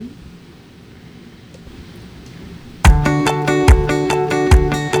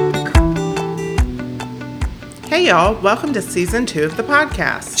y'all. Welcome to Season 2 of the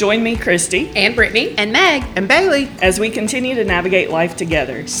podcast. Join me, Christy. And Brittany. And Meg. And Bailey. As we continue to navigate life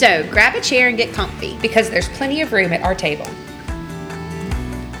together. So, grab a chair and get comfy. Because there's plenty of room at our table.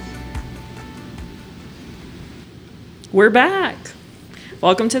 We're back.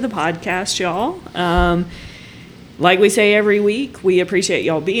 Welcome to the podcast, y'all. Like we say every week, we appreciate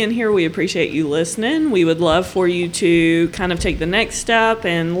y'all being here. We appreciate you listening. We would love for you to kind of take the next step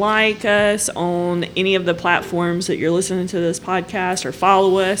and like us on any of the platforms that you're listening to this podcast, or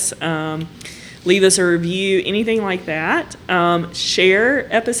follow us. Leave us a review, anything like that.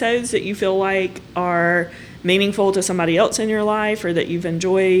 Share episodes that you feel like are meaningful to somebody else in your life or that you've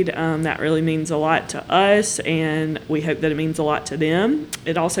enjoyed. That really means a lot to us, and we hope that it means a lot to them.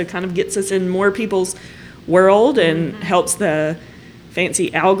 It also kind of gets us in more people's world and helps the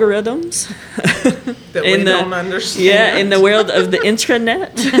fancy algorithms that we don't understand. Yeah, in the world of the intranet.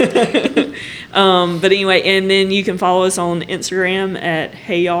 But anyway, and then you can follow us on Instagram at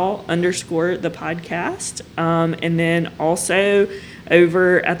heyyall_the podcast. And then also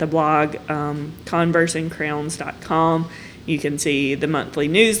over at the blog, conversingcrowns.com. You can see the monthly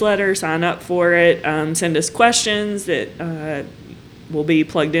newsletter, sign up for it, send us questions that will be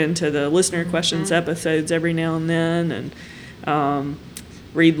plugged into the listener questions episodes every now and then, and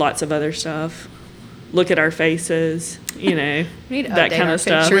read lots of other stuff. Look at our faces, you know, that kind of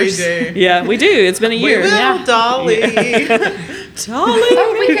stuff. We do. Yeah, we do. It's been a year. We will, yeah. Dolly. Dolly.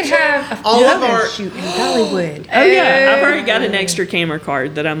 Oh, we could have All of our shoot in Dollywood. Oh yeah, I've already got an extra camera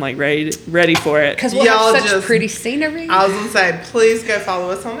card that I'm like ready for it. Because we'll Y'all have such just- pretty scenery. I was going to say, please go follow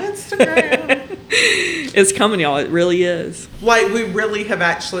us on Instagram. It's coming, y'all. It really is. Like, we really have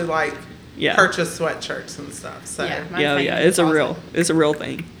actually, like, Yeah. purchased sweatshirts and stuff. So, Yeah, mine's Yeah, hanging yeah. in the It's a closet. real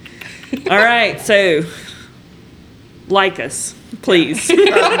thing. All right, so like us, please.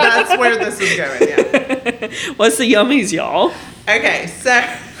 that's where this is going, yeah. What's the Yummies Y'all? Okay, so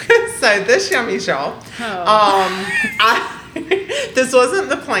this Yummies Y'all, this wasn't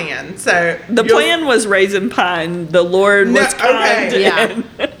the plan. So The plan was raisin pie, and the Lord No, was kind. okay, yeah. and-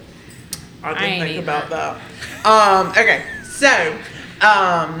 I I didn't ain't think either. about that. Okay, so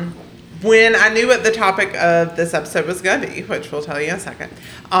when I knew what the topic of this episode was going to be, which we'll tell you in a second,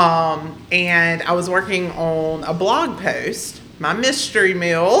 and I was working on a blog post, my mystery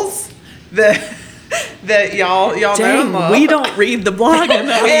meals that y'all know and Dang, love. we don't read the blog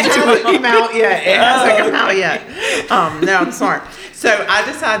enough. It hasn't come out yet. It hasn't come out yet. No, I'm smart. So I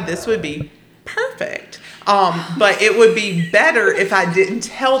decided this would be perfect. But it would be better if I didn't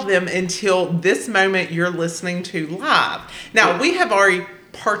tell them until this moment you're listening to live. Now, we have already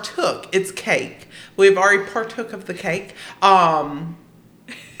partook. It's cake. We've already partook of the cake.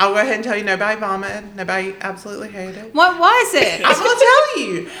 I'll go ahead and tell you nobody vomited. Nobody absolutely hated it. What was it? I'm going to tell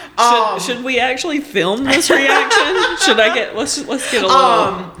you. Should we actually film this reaction? Let's get a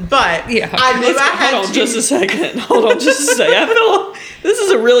little. But Yeah. I knew I had Hold on to. just a second. Hold on just a second. I feel this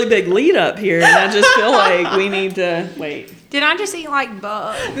is a really big lead up here, and I just feel like we need to wait. Did I just eat like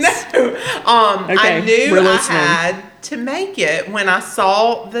bugs? No. I Okay, knew we're I listening. had to make it when I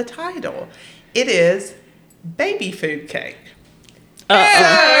saw the title. It is baby food cake.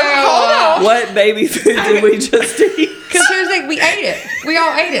 Hold on. What baby food did we just eat? Because here's the thing, we ate it. We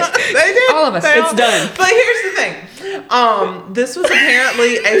all ate it. They did. All of us. They It's done. But here's the thing. This was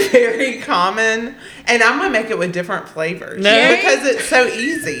apparently a very common, and I'm going to make it with different flavors. No. Because it's so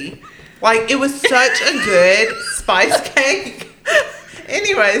easy. Like, it was such a good spice cake.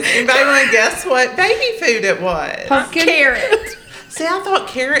 Anyways, anybody want to guess what baby food it was? Pumpkin. Carrot. See, I thought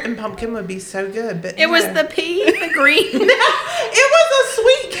carrot and pumpkin would be so good, but It was no. the pea, the green. It was a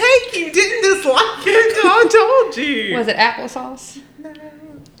sweet cake. You didn't dislike it until I told you. Was it applesauce? No.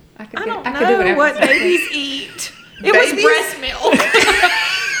 I could I do don't it know with what applesauce. babies eat. It was Babies? breast milk. Oh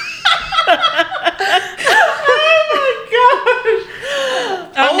my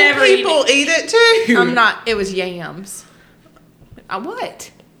gosh. I've Old never people eat it too. I'm not. It was yams.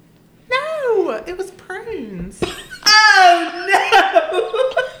 What? No, it was prunes. Oh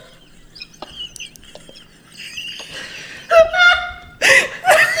no!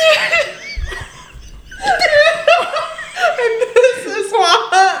 And this is why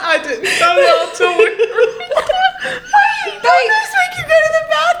I didn't tell y'all till we were. Don't this make you go to the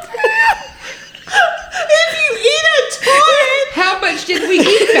bathroom? If you eat a ton, How much did we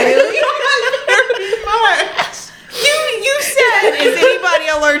eat, Bailey? not very much. You said, is anybody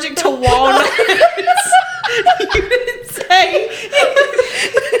allergic to walnuts? You didn't say.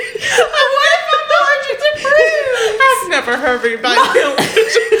 What if I'm allergic to prunes? I've never heard anybody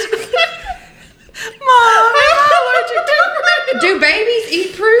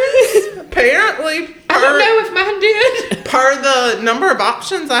number of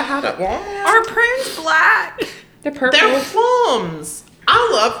options I had at Walmart. Are prunes black? They're purple. They're plums. I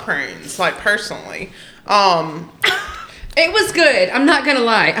love prunes, like personally. It was good. I'm not gonna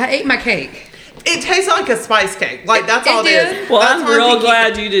lie. I ate my cake. It tastes like a spice cake. Like that's It all it did. is. Well, That's I'm why I real think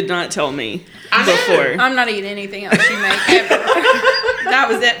glad you did not tell me I know. before. I'm not eating anything else you make ever. That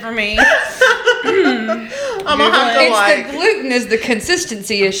was it for me. I'm gonna have to It's like. the gluten is the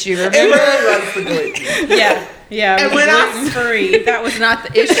consistency issue. It Remember? really was the gluten. Yeah, And when I- gluten free. That was not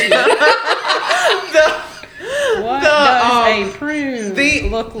the issue. What The, does a prune the-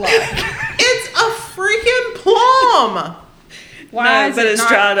 look like? It's a freaking plum. Why No, is but it it's not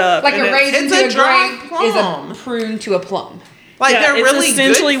dried up. Like and a raisin it's to a a dried grape plum. is a prune to a plum. Like yeah, they're it's really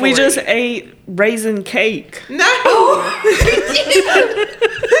essentially good we for just you. ate raisin cake. No.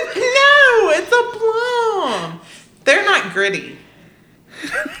 No, it's a plum. They're not gritty.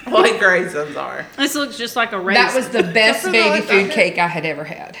 Like raisins are. This looks just like a raisin. That was the best Something baby like food that. cake I had ever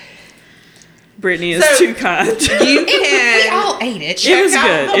had. Brittany is So- too kind. You We can all ate it. It check was out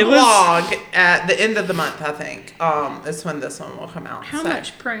good. the It was- blog at the end of the month, I think. Is when this one will come out. How So,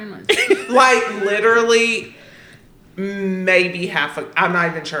 much prune was it? Like literally maybe I'm not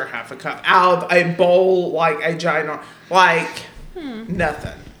even sure half a cup out of a bowl, like a giant, like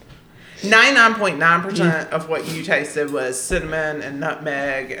nothing. 99.9% of what you tasted was cinnamon and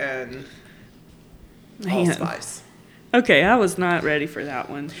nutmeg and Man. allspice. Okay, I was not ready for that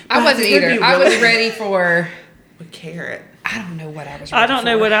one. I wasn't It's gonna either. be I was really- ready for. With carrot. I don't know what I was. Ready I don't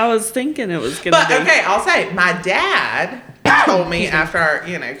know for. what I was thinking it was gonna But be. okay, I'll say my dad told me after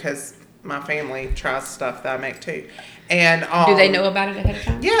because my family tries stuff that I make too, and Do they know about it ahead of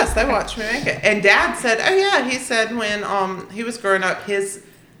time? Yes, they watched me make it. And Dad said, "Oh yeah," he said when he was growing up, his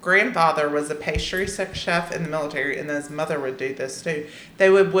grandfather was a pastry chef in the military, and his mother would do this too. They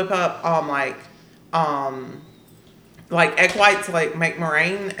would whip up like egg whites, like make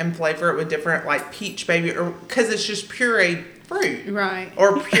meringue and flavor it with different like peach baby, or because it's just pureed fruit, Right.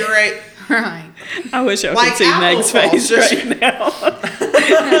 or pureed. Right. I wish I Like could see Meg's applesauce, face just- right now.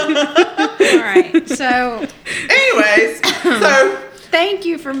 All right. So, Anyways, so thank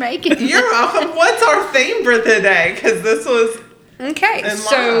you for making it. you're welcome. What's our theme for today? Because this was Okay, In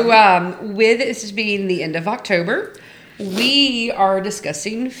so line. with this being the end of October, we are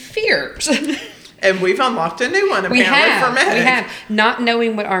discussing fears. and we've unlocked a new one apparently for Meg. We have. Not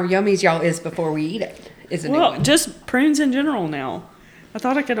knowing what our Yummies Y'all is before we eat it is a new Well, one. just prunes in general now. I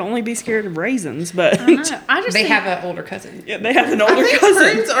thought I could only be scared of raisins, but I don't know. I just They think have an older cousin. yeah, they have an I older think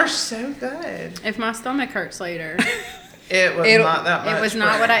cousin. prunes are so good. if my stomach hurts later, It was It'll- not that much. it was not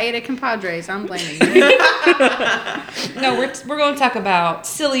prune. what I ate at Compadres. I'm blaming you. No, we're going to talk about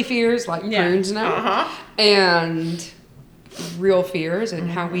silly fears like Yeah. prunes now, Uh-huh. and real fears and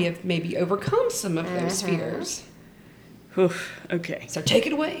how we have maybe overcome some of those fears. Oof, okay. So take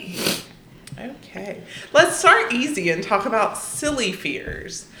it away. Okay. Let's start easy and talk about silly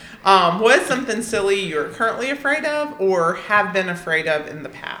fears. What is something silly you're currently afraid of or have been afraid of in the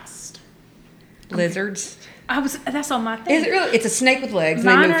past? Lizards. That's on my thing. Is it really? It's a snake with legs and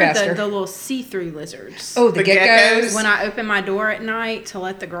they Mine move are faster. the little see-through lizards. Oh, the The geckos. geckos? When I open my door at night to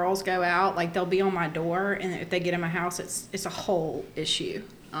let the girls go out, like they'll be on my door, and if they get in my house, it's a whole issue.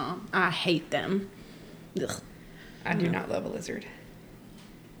 I hate them. Ugh. I do not love a lizard.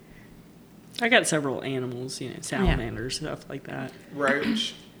 I got several animals, salamanders, stuff like that.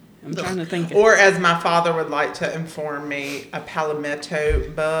 Roach. I'm trying to think. Or as my father would like to inform me, a palmetto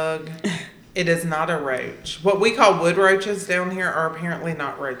bug. It is not a roach. What we call wood roaches down here are apparently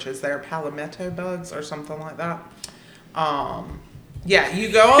not roaches. They're palmetto bugs or something like that. Yeah,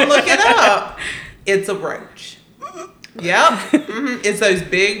 you go and look it up. It's a roach. Yep. It's those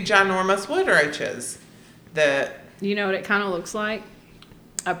big, ginormous wood roaches that. You know what it kind of looks like?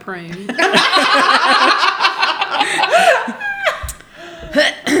 A prune.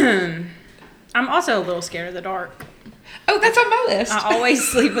 I'm also a little scared of the dark. Oh, that's on my list. I always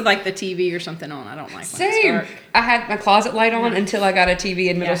sleep with like the TV or something on. I don't like when it's Same. dark. I had my closet light on until I got a TV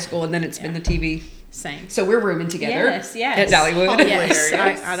in middle Yeah. school, and then it's been the TV. Same. So we're rooming together. Yes, yes. At Dollywood. Yes,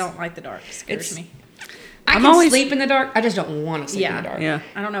 Hilarious. I don't like the dark. It scares It's- me. I I'm can always- sleep in the dark. I just don't want to sleep in Yeah. the dark. Yeah.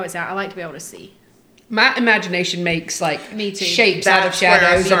 I don't know what's out. I like to be able to see. My imagination makes like Me too. shapes out of That's where I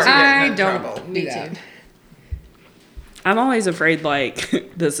shadows, and start getting I in don't trouble. do Me that. too. I'm always afraid, like,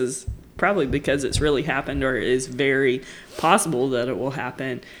 this is probably because it's really happened or is very possible that it will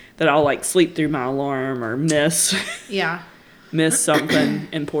happen, that I'll, like, sleep through my alarm or miss Yeah, something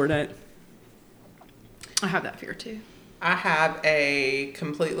important. I have that fear too. I have a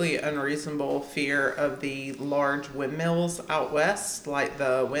completely unreasonable fear of the large windmills out west, like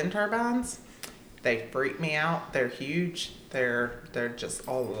the wind turbines. They freak me out. They're huge. They're just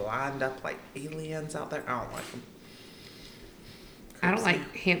all lined up like aliens out there. I don't like them. I don't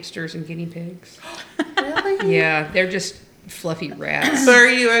like hamsters and guinea pigs. Really? Yeah, they're just fluffy rats. So are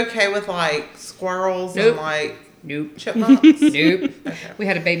you okay with like squirrels and Nope. like Nope. chipmunks? Nope. Okay. We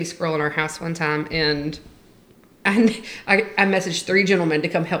had a baby squirrel in our house one time, and I messaged 3 gentlemen to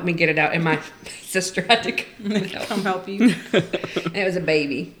come help me get it out, and my sister had to Come help you. And it was a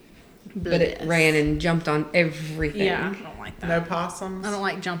baby, but it Bliss. ran and jumped on everything. Yeah, I don't like that. No possums? I don't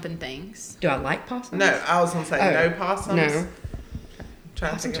like jumping things. Do I like possums? No, I was gonna say Oh, no possums. No.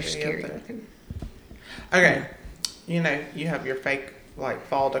 Trying to think Possums are of any scary other. looking. Okay, you know, you have your fake like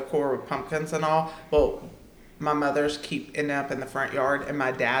fall decor with pumpkins and all. Well, my mother's keep ending up in the front yard, and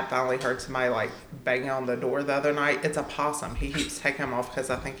my dad finally heard somebody like banging on the door the other night. It's a possum. He keeps taking them off because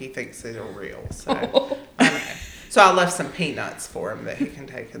I think he thinks they're real. So, I know. So I left some peanuts for him that he can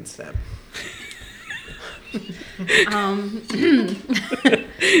take instead.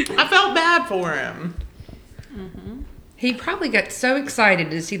 I felt bad for him. He probably got so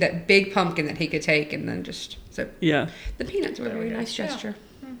excited to see that big pumpkin that he could take, and then just so Yeah. the peanuts were a There we very go. nice gesture.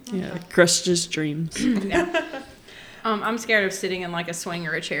 Yeah. Crushed his dreams. I'm scared of sitting in like a swing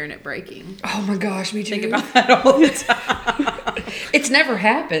or a chair and it breaking. Oh my gosh, me too. Think about that all the time. It's never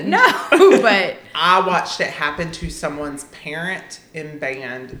happened. No, but I watched it happen to someone's parent in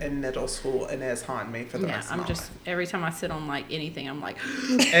band in middle school, and it's haunted me for the yeah, rest of I'm my just life. every time I sit on like anything, I'm like,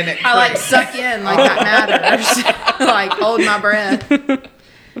 And it I like creeps. suck in like that matters. Like hold my breath.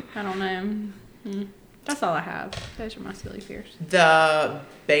 I don't know. That's all I have. Those are my silly fears. The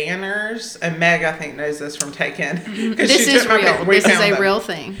banners, and Meg, I think, knows this from Taken. This is real. This is a real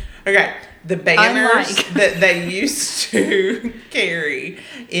thing. Okay, the banners Unlike- that they used to carry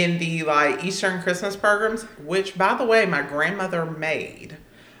in the like Eastern Christmas programs, which, by the way, my grandmother made.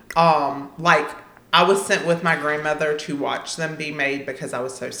 Like I was sent with my grandmother to watch them be made because I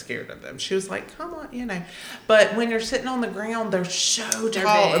was so scared of them. She was like, "Come on, you know." But when you're sitting on the ground, they're so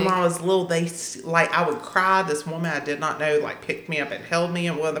tall. And when I was little, I would cry. This woman I did not know like picked me up and held me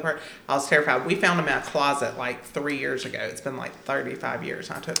in one of the parts. I was terrified. We found them in a closet like 3 years ago. It's been like 35 years.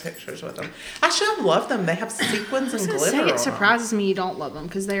 I took pictures with them. I should have loved them. They have sequins and glitter on It them. surprises me you don't love them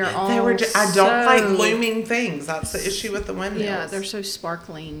because they are all. They were. I don't like so- looming things. That's the issue with the windmills. Yeah, they're so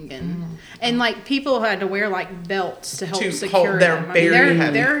sparkling and like people had to wear like belts to help To secure hold- they're them. I mean, very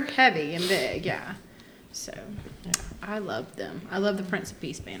heavy. They're heavy and big, yeah. So I love them. I love the Prince of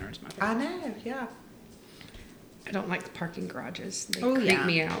Peace banners. My favorite. I know. Yeah. I don't like the parking garages. They Oh, creep yeah.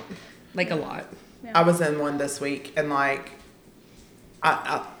 me out. Like a lot. I was in one this week, and like,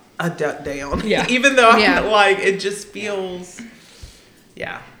 I ducked down. Yeah. Even though Yeah. I'm like, it just feels.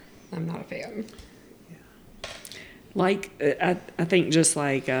 Yeah. I'm not a fan. Like I think just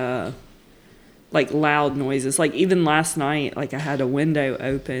like loud noises. Like even last night, like I had a window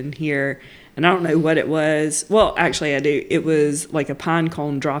open here, and I don't know what it was. Well, actually I do. It was like a pine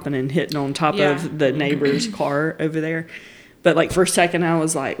cone dropping and hitting on top Yeah. of the neighbor's car over there. But like for a second I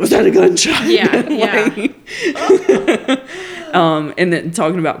was like, was that a gunshot? Yeah, yeah. And then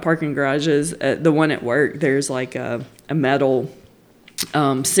talking about parking garages, the one at work, there's like a metal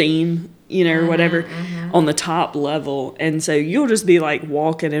seam, you know, or whatever, on the top level. And so you'll just be like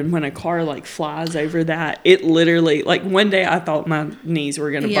walking, and when a car like flies over that, it literally, like one day I thought my knees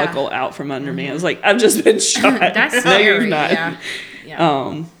were going to Yeah. buckle out from under me. I was like, I've just been shot. That's No, scary. you're not. Yeah.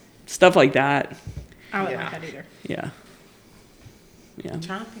 Yeah. Stuff like that. I wouldn't Yeah. like that either. Yeah. Yeah. I'm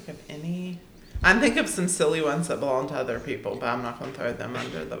trying to think of any. I think of some silly ones that belong to other people, but I'm not going to throw them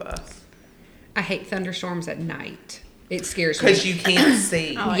under the bus. I hate thunderstorms at night. It scares me. Because you can't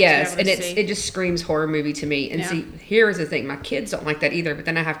see. I like to be Yes, able and to see. it just screams horror movie to me. And Yeah. see, here is the thing: my kids don't like that either. But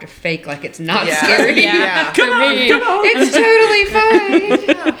then I have to fake like it's not Yeah. scary. Yeah. Come on, it's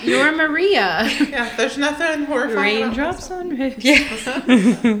totally fine. You're Maria. Yeah, there's nothing horrifying. about Raindrops on roof.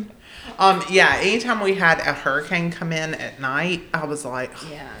 Yeah. Yeah, anytime we had a hurricane come in at night, I was like,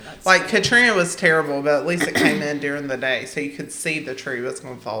 Yeah, that's like Katrina was terrible, but at least it came in during the day, so you could see the tree was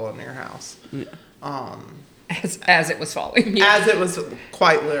going to fall on your house. As it was falling. As it was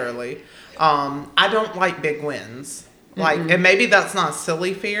quite literally. I don't like big winds. Like, and maybe that's not a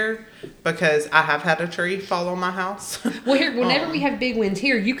silly fear because I have had a tree fall on my house. Well, here, whenever we have big winds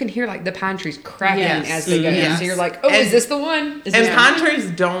here, you can hear like the pine trees cracking Yes. as they go. Yes. So you're like, oh, And- is this the one? Is And this pine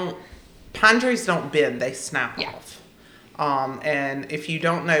trees don't bend; they snap Yeah. off. And if you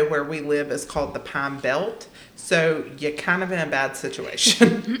don't know where we live, it's called the Pine Belt. So you're kind of in a bad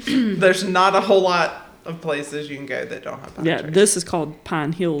situation. There's not a whole lot of places you can go that don't have pine Yeah. trees. This is called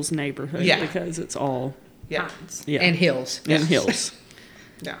Pine Hills neighborhood Yeah. because it's all Yeah. yeah And hills. and hills.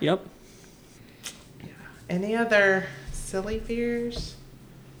 Yeah. Yep. Any other silly fears?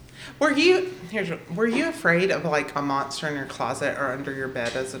 Were you afraid of like a monster in your closet or under your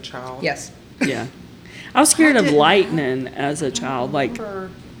bed as a child? Yes. Yeah. I was scared of didn't lightning as a child. Like,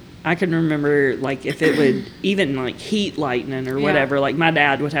 I can remember, like, if it would even, like, heat lightning or whatever, like, my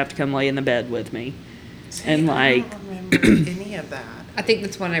dad would have to come lay in the bed with me. And, like... I don't remember any of that. I think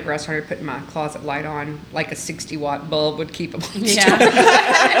that's whenever I started putting my closet light on, like a 60-watt bulb would keep them on. Yeah.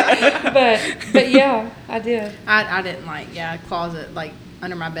 But yeah, I did. I didn't like, closet, like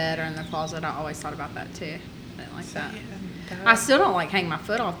under my bed or in the closet. I always thought about that too. I didn't like that. I still don't like hang my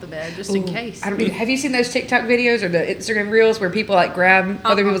foot off the bed just in case. I don't have you seen those TikTok videos or the Instagram reels where people like grab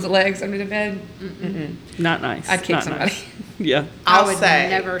other people's legs under the bed? Not nice. I'd kick Not somebody. Nice. Yeah. I would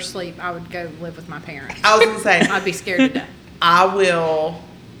never sleep. I would go live with my parents. I was going to say, I'd be scared to death. I will,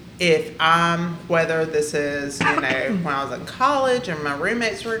 if whether this is, when I was in college and my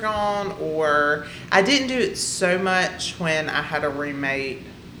roommates were gone, or I didn't do it so much when I had a roommate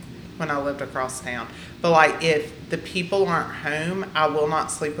when I lived across town. But like if the people aren't home, I will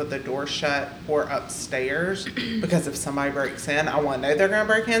not sleep with the door shut or upstairs because if somebody breaks in, I want to know they're going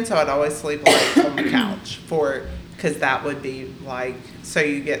to break in. So I'd always sleep like on the couch because that would be like, so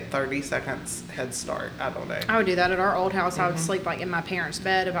you get 30 seconds head start. I don't know. I would do that at our old house. I would sleep like in my parents'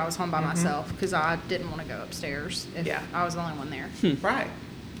 bed if I was home by myself because I didn't want to go upstairs if I was the only one there. Right.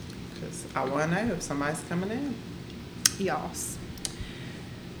 Because I want to know if somebody's coming in. Yas.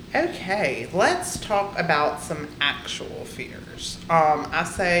 Okay, let's talk about some actual fears. I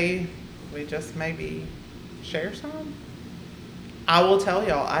say we just maybe share some. I will tell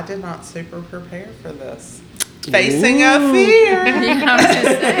y'all, I did not super prepare for this. Facing a fear. Yeah, I was going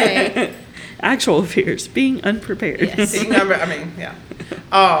to say. Actual fears, being unprepared. Yes.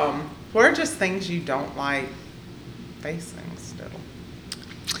 What are just things you don't like facing still?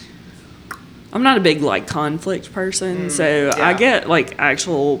 I'm not a big, like, conflict person, so I get, like,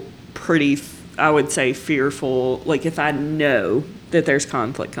 actual I would say, fearful, like, if I know that there's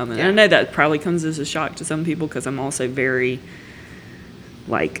conflict coming. Yeah. And I know that probably comes as a shock to some people because I'm also very,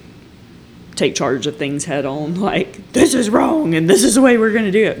 like, take charge of things head on, like, this is wrong and this is the way we're going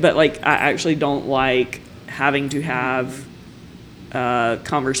to do it. But, like, I actually don't like having to have a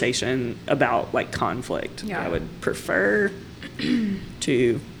conversation about, like, conflict. Yeah. I would prefer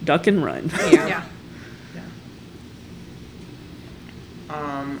to duck and run. Yeah.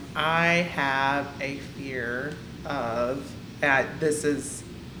 I have a fear of death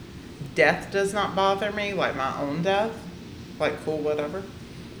does not bother me, like my own death, like cool, whatever.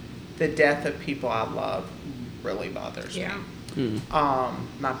 The death of people I love really bothers me.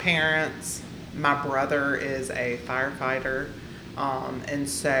 My parents, my brother is a firefighter. And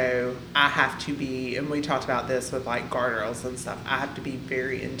so I have to be, and we talked about this with like guardrails and stuff, I have to be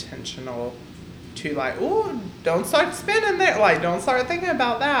very intentional to like, oh, don't start spinning there. Like, don't start thinking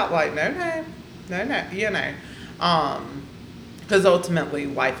about that. Like, no, because ultimately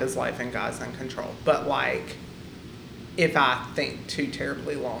life is life and God's in control. But like, if I think too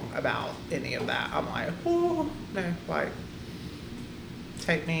terribly long about any of that, I'm like, oh, no, like,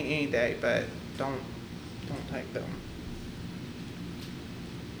 take me any day, but don't take them.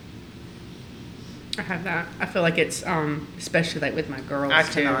 I have that. I feel like it's especially like with my girls I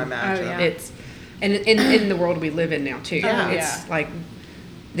too. cannot imagine. Oh, yeah. It's and in the world we live in now too. Yeah. It's like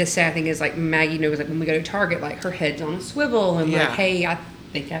the sad thing is like Maggie knows like when we go to Target, like her head's on a swivel and like, hey, I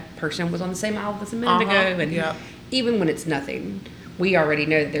think that person was on the same aisle with us a minute ago. And even when it's nothing, we already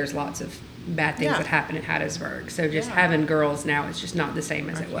know that there's lots of bad things that happen in Hattiesburg. So just having girls now is just not the same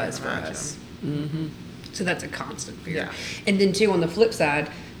as it was for us. Mm-hmm. So that's a constant fear. Yeah. And then too, on the flip side,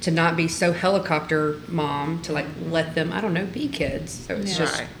 to not be so helicopter mom to like let them, I don't know, be kids. So it's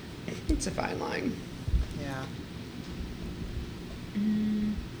just, it's a fine line. Yeah.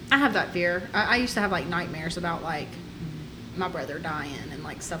 I have that fear. I used to have like nightmares about like my brother dying and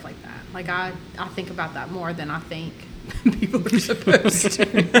like stuff like that. Like I think about that more than I think people are supposed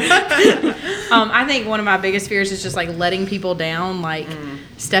to. I think one of my biggest fears is just like letting people down, like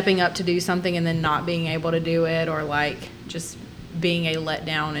stepping up to do something and then not being able to do it, or like just being a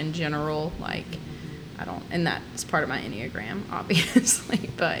letdown in general. Like and that's part of my Enneagram, obviously,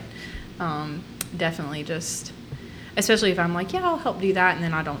 but definitely just, especially if I'm like, yeah, I'll help do that, and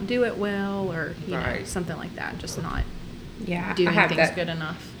then I don't do it well, or you know, something like that, just not doing I have things that good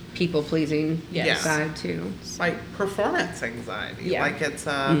enough. people pleasing Yes. side too. It's like performance anxiety. Yeah. Like it's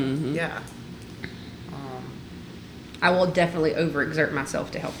I will definitely overexert myself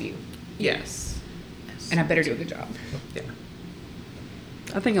to help you, yes. and I better do a good job. Yeah.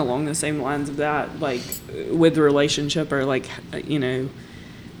 I think along the same lines of that, like with the relationship, or like, you know,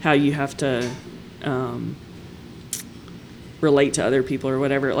 how you have to relate to other people or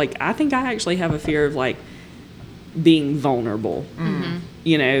whatever. Like, I think I actually have a fear of, like, being vulnerable. Mm-hmm.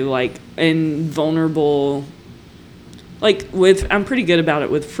 You know, like, and vulnerable, like, I'm pretty good about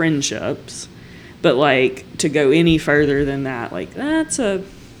it with friendships, but, like, to go any further than that, like,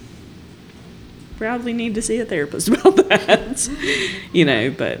 probably need to see a therapist about that. You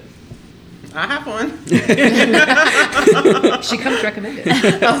know, but I have one. She comes recommended.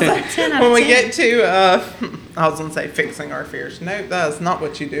 I was like, 10 out when of we 10. get to, I was going to say fixing our fears. No, that's not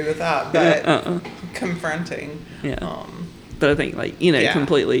what you do with that, but confronting. yeah. But I think, like, you know, Yeah.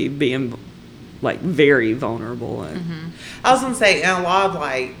 completely being, like, very vulnerable. And, I was going to say, and a lot of,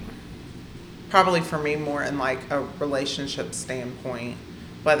 like, probably for me more in, like, a relationship standpoint,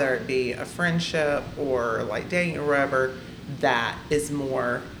 whether it be a friendship or, like, dating or whatever, that is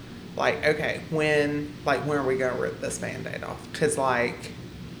more like, okay, when are we going to rip this Band-Aid off? Because, like,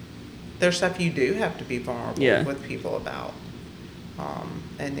 there's stuff you do have to be vulnerable Yeah. with people about.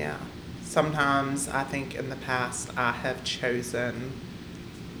 And, yeah, sometimes I think in the past I have chosen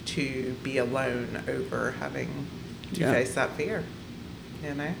to be alone over having to Yeah. face that fear,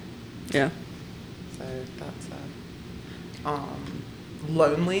 you know? yeah. So that's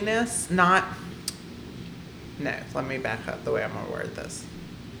loneliness, let me back up the way I'm going to word this.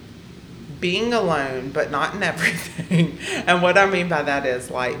 Being alone, but not in everything. And what I mean by that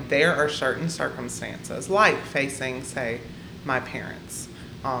is, like, there are certain circumstances, like facing, say, my parents,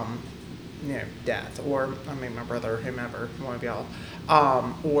 death, or, my brother, whomever, one of y'all,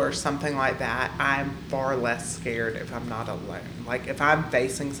 or something like that. I'm far less scared if I'm not alone. Like, if I'm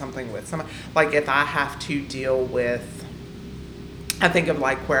facing something with someone, like, if I have to deal with, I think of,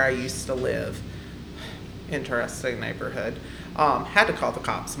 like, where I used to live, interesting neighborhood. Had to call the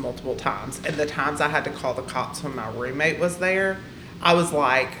cops multiple times. And the times I had to call the cops when my roommate was there, I was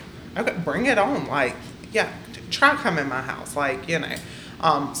like, okay, bring it on. Like, yeah, try come in my house. Like, you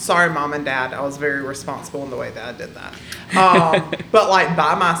know, sorry, Mom and Dad, I was very responsible in the way that I did that. But, like,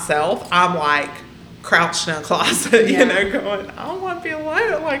 by myself, I'm, like, crouched in a closet, you know, going, I don't want to be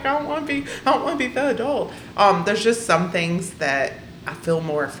alone. Like, I don't want to be the adult. There's just some things that I feel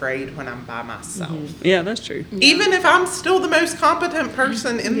more afraid when I'm by myself. Mm-hmm. Yeah, that's true. Even if I'm still the most competent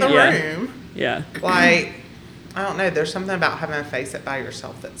person in the room. Yeah. Like, I don't know, there's something about having to face it by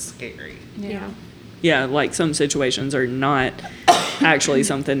yourself that's scary. Yeah. Yeah, like, some situations are not actually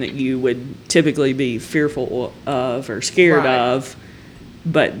something that you would typically be fearful of or scared Right. of,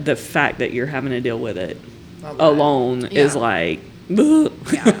 but the fact that you're having to deal with it Alone. alone is Yeah. like,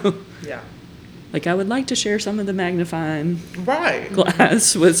 Yeah. Yeah. like, I would like to share some of the magnifying Right.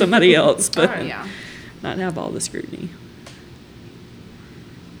 glass with somebody else, but Right. Yeah. not have all the scrutiny.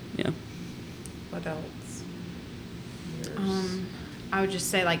 Yeah. What else? Yours. I would just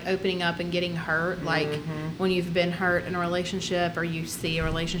say, like, opening up and getting hurt. Like, when you've been hurt in a relationship, or you see a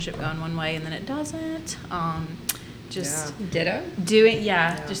relationship going one way and then it doesn't. Just Ditto.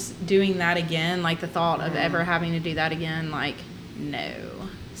 just doing that again. Like, the thought of ever having to do that again, like, no.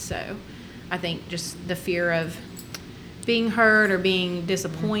 So, I think just the fear of being hurt or being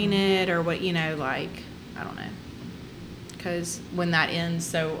disappointed or what, you know, like, I don't know. Because when that ends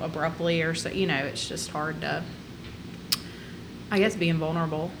so abruptly or so, you know, it's just hard to, I guess, being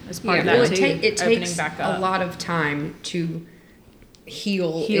vulnerable is part of that well, too. it opening takes back a up. lot of time to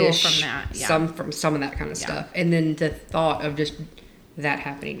heal from that, yeah. from some of that kind of Yeah. stuff, and then the thought of just that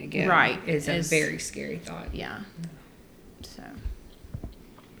happening again, Right, is a is- very scary thought. Yeah. So.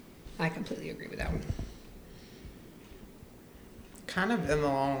 I completely agree with that one. Kind of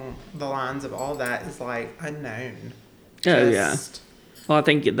along the lines of all that is, like, unknown. Oh, yeah. Just- Well, I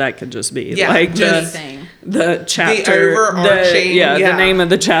think that could just be Yeah, like just- Anything. the chapter, overarching, the name of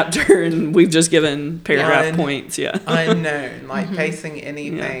the chapter, and we've just given paragraph points. Yeah. Unknown. Like, facing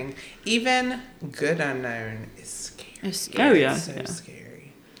anything. Even good unknown is scary. It's scary. Oh, yeah. It's so Yeah.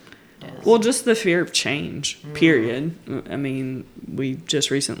 scary. Well, just the fear of change, period. I mean, we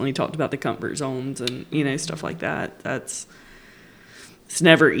just recently talked about the comfort zones and, you know, stuff like that. It's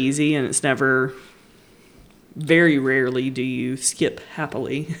never easy, and it's never, very rarely do you skip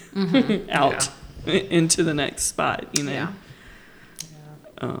happily out into the next spot, you know?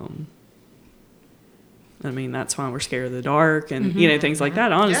 Yeah. I mean, that's why we're scared of the dark and, you know, things like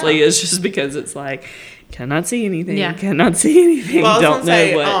that, honestly, Yeah. is just because it's like, cannot see anything, Yeah. cannot see anything, Well, I don't was know gonna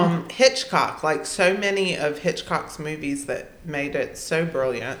say, what. Hitchcock, like so many of Hitchcock's movies that made it so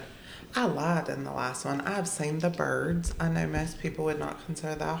brilliant. I lied in the last one. I've seen The Birds. I know most people would not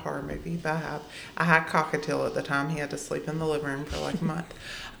consider that a horror movie, but I have. I had Cockatiel at the time. He had to sleep in the living room for like a month.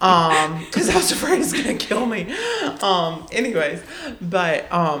 because I was afraid he's gonna kill me. Anyways, but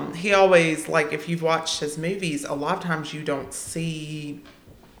he always, like, if you've watched his movies, a lot of times you don't see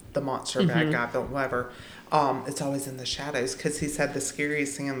the monster, bad guy, villain, whatever. It's always in the shadows, because he said the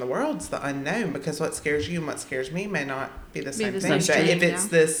scariest thing in the world is the unknown, because what scares you and what scares me may not be the same thing. But if it's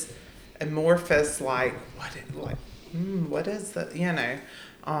this amorphous, like, what is the, you know,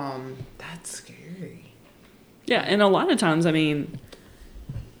 that's scary. Yeah, and a lot of times, I mean,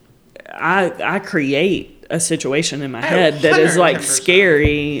 I create a situation in my head that is like 110%.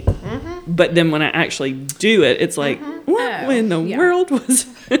 scary, but then when I actually do it, it's like, what in the world was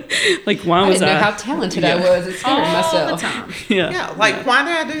like? Why was I? didn't know how talented I was at scaring myself. All the time. Yeah, like, why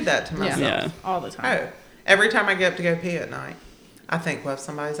did I do that to myself? Yeah. All the time. Oh, every time I get up to go pee at night, I think, well, if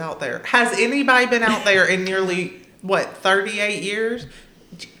somebody's out there. Has anybody been out there in nearly, 38 years?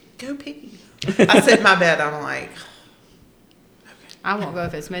 Go pee. I sit in my bed, I'm like... I won't go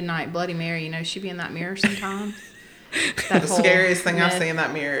if it's midnight. Bloody Mary, you know, she be in that mirror sometimes. The scariest thing I see in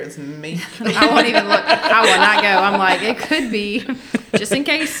that mirror is me. I won't even look. I will not go. I'm like, it could be, just in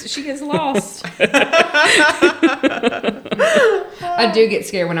case she gets lost. I do get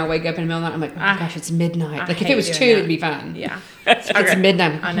scared when I wake up in the middle of the night. I'm like, oh my gosh, it's midnight. Like, if it was 2, it'd be fine. Yeah. It's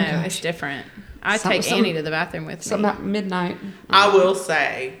midnight. I know. It's different. I take Annie to the bathroom with me. Something about midnight. I will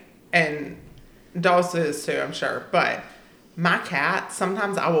say, and Dawson is too, I'm sure, but my cat,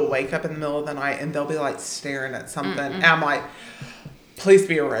 sometimes I will wake up in the middle of the night and they'll be like staring at something. And I'm like, please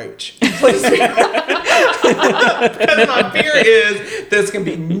be a roach. Please be a roach. Because my fear is this can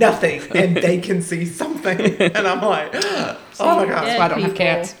be nothing and they can see something. And I'm like, oh my gosh, That's why I don't have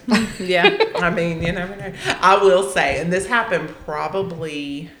cats. Yeah. I mean, you never know. I will say, and this happened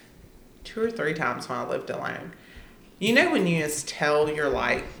probably 2 or 3 times when I lived alone. You know when you just tell you're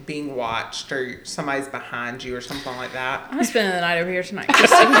like being watched or somebody's behind you or something like that? I'm spending the night over here tonight.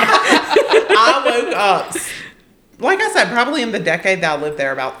 I woke up, like I said, probably in the decade that I lived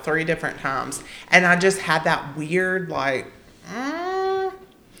there, about 3 different times. And I just had that weird, like,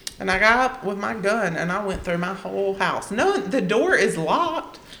 and I got up with my gun and I went through my whole house. No, the door is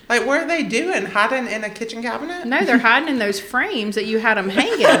locked. Like, what are they doing? Hiding in a kitchen cabinet? No, they're hiding in those frames that you had them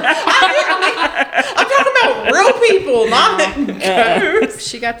hanging. I'm talking about real people, not ghosts.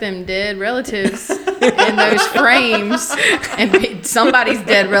 She got them dead relatives in those frames, and somebody's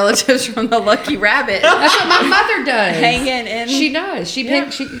dead relatives from the Lucky Rabbit That's what my mother does. hanging in. She does.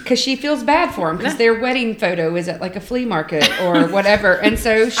 Because she feels bad for them because their wedding photo is at like a flea market or whatever, and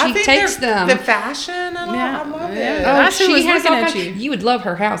so she takes them. The fashion and all, Yeah. I love Yeah. it. Oh, That's who she was has looking all at kinds. you. You would love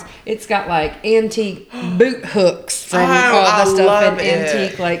her house. It's got like antique boot hooks from Oh, all I the stuff love and it.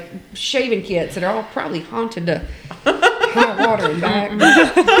 antique like shaving kits that are all probably haunted to hot water and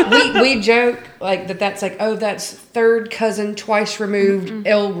back. we joke like that's like, oh, that's third cousin twice removed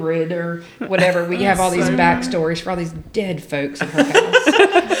Elgrid or whatever. We have all these backstories for all these dead folks in her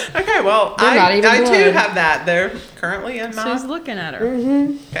house. Okay, well, They're not even I too blood. have that. They're currently in my... She's looking at her.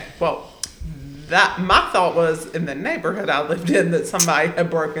 Okay, well, that my thought was in the neighborhood I lived in that somebody had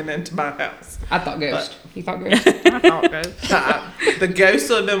broken into my house. I thought ghost. You thought ghost? I thought ghost. The ghosts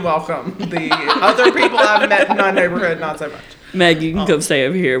have been welcome. The other people I've met in my neighborhood, not so much. Meg, you can come stay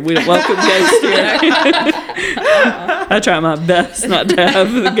over here. We don't welcome ghosts here. I try my best not to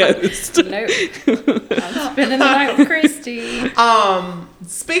have the ghost. Nope. I'm spending the night with Christy.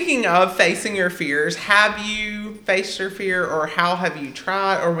 Speaking of facing your fears, have you faced your fear, or how have you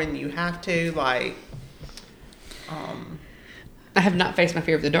tried, or when you have to, like, I have not faced my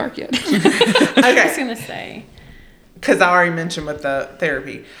fear of the dark yet. I was okay, gonna say. because I already mentioned with the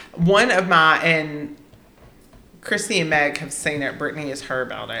therapy, one of my, and Christy and Meg have seen it, Brittany has heard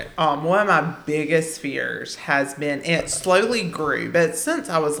about it. One of my biggest fears has been, and it slowly grew, but since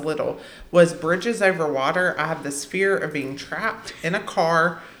I was little, was bridges over water. I have this fear of being trapped in a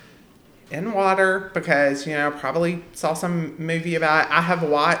car in water because, you know, probably saw some movie about it. I have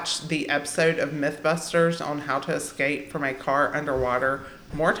watched the episode of Mythbusters on how to escape from a car underwater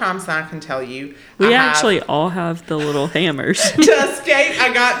more times than I can tell you. We I have- actually all have the little hammers. to escape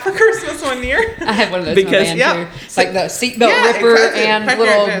I got for Christmas one year. I have one of those Because- in my van yeah. too. It's like the seatbelt Yeah, ripper exactly. and Pack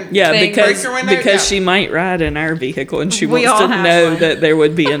little your- Yeah, thing. because Break your window, yeah. she might ride in our vehicle and she We wants all to have know one. that there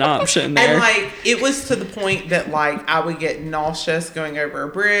would be an option there. And like it was to the point that like I would get nauseous going over a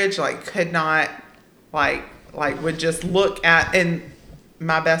bridge, like could not like would just look at, and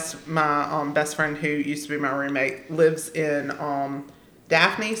my best friend who used to be my roommate lives in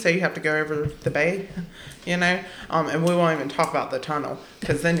Daphne, so you have to go over the bay, you know, and we won't even talk about the tunnel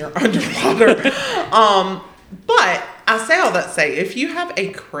because then you're underwater. But I say all that to say, if you have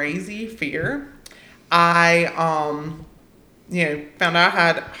a crazy fear, I found out I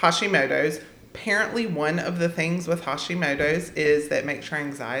had Hashimoto's. Apparently, one of the things with Hashimoto's is that makes your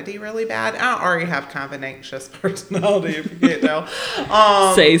anxiety really bad. I already have kind of an anxious personality, if you can't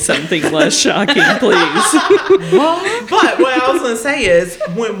tell. Say something less shocking, please. But what I was going to say is,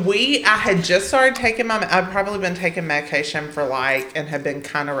 I had just started taking I've probably been taking medication for and had been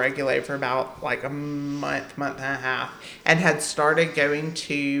kind of regulated for about like a month and a half, and had started going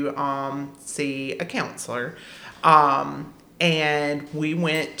to see a counselor. And we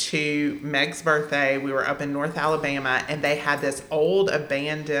went to Meg's birthday. We were up in North Alabama, and they had this old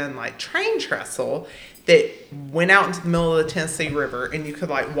abandoned train trestle that went out into the middle of the Tennessee River, and you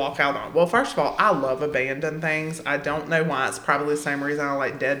could walk out on. Well, first of all, I love abandoned things. I don't know why. It's probably the same reason I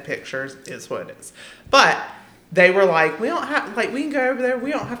like dead pictures. Is what it is. But they were like, we don't have we can go over there.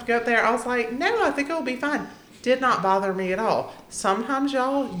 We don't have to go up there. I was like, no, I think it'll be fine. Did not bother me at all. Sometimes,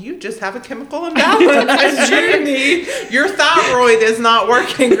 y'all, you just have a chemical imbalance. Your thyroid is not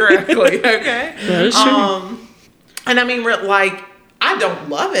working correctly, okay? That is true. And I mean, I don't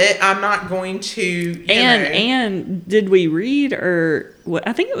love it. I'm not going to, And did we read or what?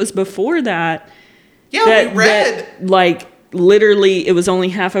 I think it was before that. Yeah, we read. That, literally, it was only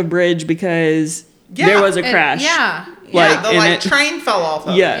half a bridge because there was a crash. The train fell off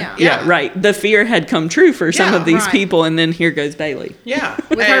of it. Yeah, right. The fear had come true for some of these people, and then here goes Bailey. Yeah.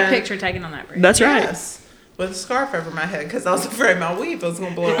 With her picture taken on that bridge. That's right. Yes. With a scarf over my head because I was afraid my weave was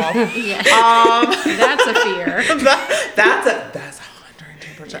going to blow off. Yeah. That's a fear. That's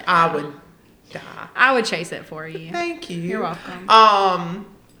 110%. Yeah. I would die. I would chase it for you. Thank you. You're welcome.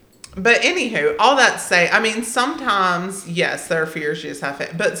 But anywho, all that to say, I mean, sometimes, yes, there are fears you just have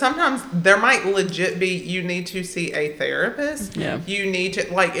to, but sometimes there might legit be, you need to see a therapist. Yeah. You need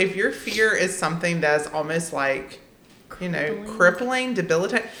to, if your fear is something that's almost crippling,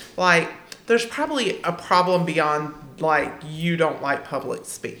 debilitating, there's probably a problem beyond, you don't like public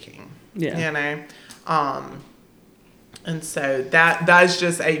speaking. Yeah. And so that's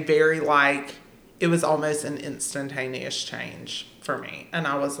just a very, it was almost an instantaneous change for me. And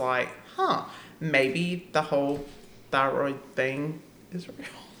I was like, maybe the whole thyroid thing is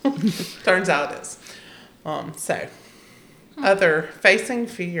real. Turns out it is. Other facing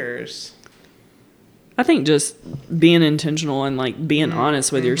fears. I think just being intentional and being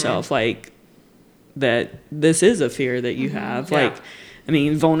honest with yourself, that this is a fear that you have. Yeah.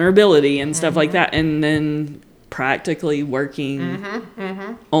 Vulnerability and stuff like that. And then practically working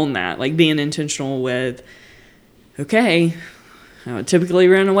on that, being intentional with, okay, I would typically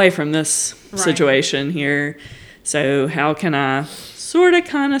run away from this situation here. So how can I sort of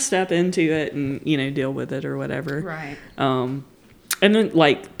kind of step into it and, deal with it or whatever. Right. And then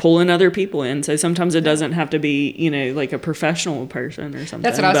pulling other people in. So sometimes it doesn't have to be, a professional person or something.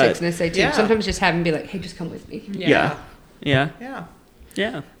 That's what I was fixing to say too. Yeah. Sometimes just have them be like, hey, just come with me. Yeah.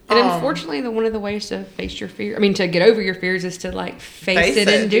 And unfortunately, one of the ways to face your fear, to get over your fears is to face it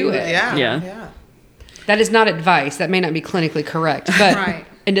and do it. Yeah. That is not advice. That may not be clinically correct, but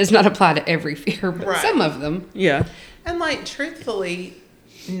it does not apply to every fear, but some of them. Yeah. And truthfully,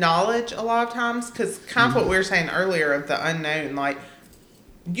 knowledge a lot of times, because kind of what we were saying earlier of the unknown,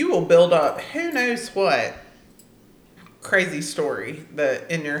 you will build up who knows what crazy story that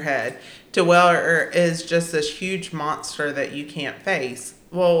in your head to where is just this huge monster that you can't face.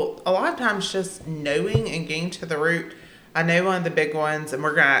 Well, a lot of times just knowing and getting to the root. I know one of the big ones, and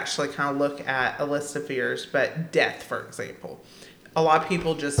we're going to actually kind of look at a list of fears, but death, for example. A lot of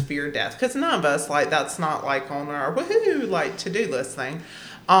people just fear death because none of us, that's not on our woohoo, to-do list thing.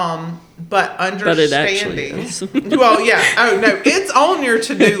 But understanding. But it actually is. Well, yeah. Oh, no, it's on your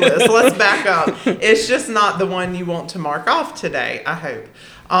to-do list. Let's back up. It's just not the one you want to mark off today, I hope.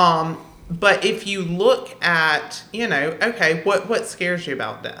 But if you look at, okay, what scares you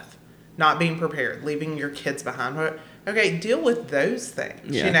about death? Not being prepared, leaving your kids behind. Okay, deal with those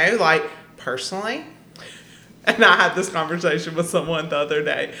things. Yeah. Personally. And I had this conversation with someone the other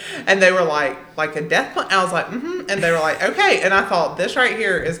day, and they were like a death plan. I was like, and they were like, okay. And I thought, this right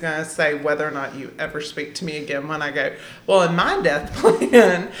here is going to say whether or not you ever speak to me again when I go, well, in my death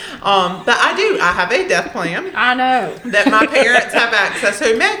plan, but I have a death plan. I know. That my parents have access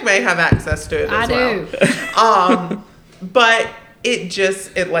to. Meg may have access to it as well. do. But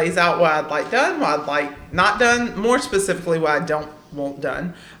it lays out what I'd like done, what I'd like not done, more specifically what I want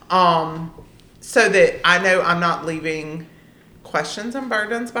done. So that I know I'm not leaving questions and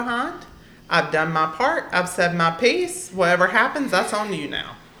burdens behind. I've done my part. I've said my piece. Whatever happens, that's on you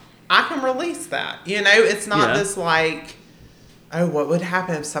now. I can release that. It's not this oh, what would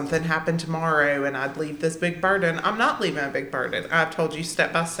happen if something happened tomorrow and I'd leave this big burden? I'm not leaving a big burden. I've told you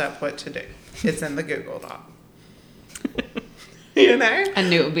step by step what to do. It's in the Google Doc. You know? I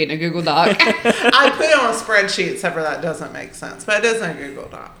knew it would be in a Google Doc. I put it on a spreadsheet, except for that doesn't make sense. But it is in a Google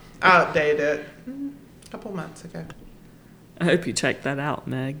Doc. I updated it a couple months ago. I hope you check that out,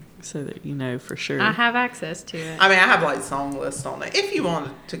 Meg, so that you know for sure. I have access to it. I mean, I have like song list on it. If you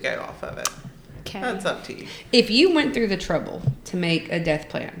wanted to go off of it, Okay. that's up to you. If you went through the trouble to make a death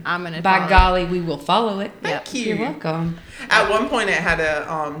plan, I'm gonna by follow golly, we will follow it. Thank you. You're welcome. At one point, it had a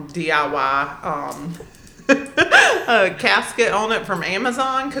DIY a casket on it from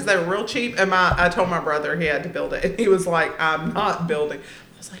Amazon because they were real cheap. And I told my brother he had to build it. And he was like, "I'm not building."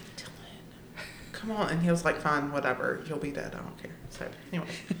 I was like, "Dylan, come on!" And he was like, "Fine, whatever. You'll be dead. I don't care." So anyway,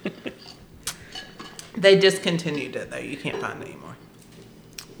 they discontinued it though. You can't find it anymore.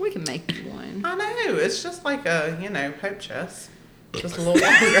 We can make you one. I know. It's just like a hope chest, just a little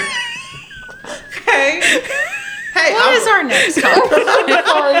longer. Okay. Hey, What is our next topic?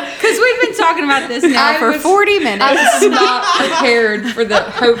 Because we've been talking about this now for 40 minutes. I was not prepared for the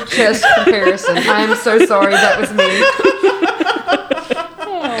Hope Chest comparison. I am so sorry. That was me.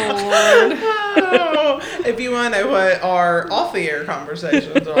 Oh, if you want to know what our off-the-air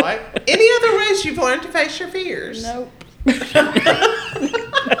conversations are like, any other ways you've learned to face your fears? Nope.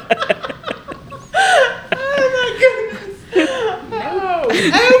 Oh my goodness. Oh,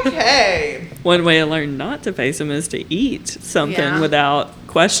 okay. One way I learned not to face them is to eat something Yeah. without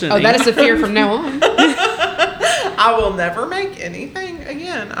questioning. Oh, that is a fear from now on. I will never make anything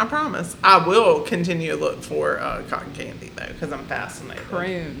again. I promise. I will continue to look for cotton candy though, because I'm fascinated.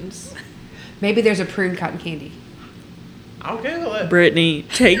 Prunes. Maybe there's a prune cotton candy. I'll Google it. Brittany,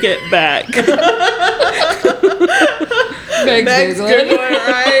 take it back. Meg's Googling. Googling it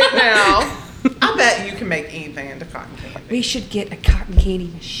right now. I bet you can make anything into cotton candy. We should get a cotton candy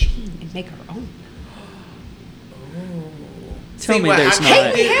machine and make our own. Tell See, me what there's I not.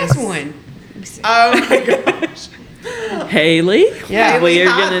 can't Haley do has is- one. Let me see. Oh my gosh. Haley? Yeah. We are Haley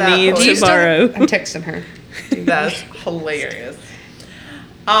going had to need that Do you to still- borrow. I'm texting her. That's hilarious.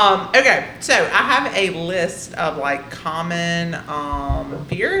 Okay, so I have a list of like common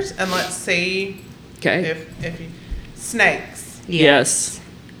fears, and let's see Okay. if you snakes. Yes.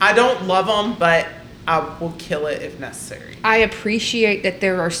 I don't love them, but I will kill it if necessary. I appreciate that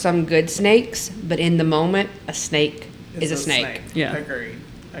there are some good snakes, but in the moment, a snake is a snake. Yeah. Agreed.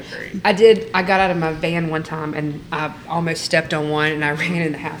 I got out of my van one time and I almost stepped on one and I ran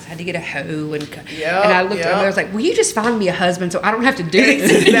in the house. I had to get a hoe and Yep, and I looked at her and I was like, "Will you just find me a husband so I don't have to do this?"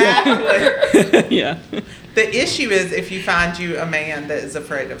 Exactly. Yeah. The issue is if you find you a man that is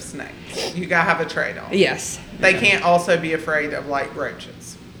afraid of snakes, you gotta have a trade-off. Yes. They can't also be afraid of like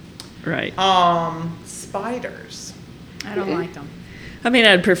roaches. Right. Spiders. I don't like them. I mean,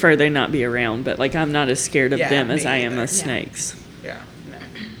 I'd prefer they not be around, but like I'm not as scared of Yeah, them as me I am either. of snakes. Yeah. No.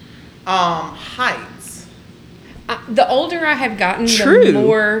 Heights. The older I have gotten, True. the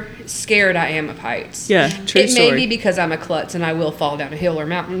more scared I am of heights. Yeah, true It story. may be because I'm a klutz and I will fall down a hill or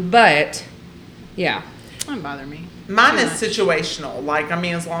mountain, but yeah. Doesn't bother me. Mine Too is much. situational. Like, I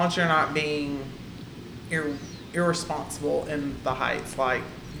mean, as long as you're not being irresponsible in the heights, like.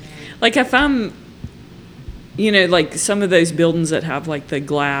 Like if I'm, like some of those buildings that have like the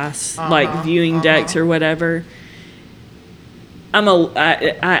glass, like viewing decks or whatever.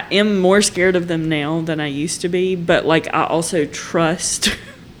 I am more scared of them now than I used to be, but like I also trust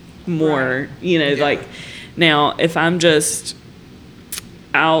more, Yeah. like now if I'm just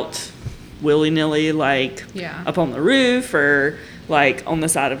out willy-nilly like Yeah. up on the roof or like on the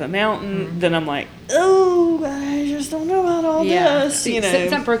side of a mountain, then I'm like, oh, I just don't know about all Yeah. this,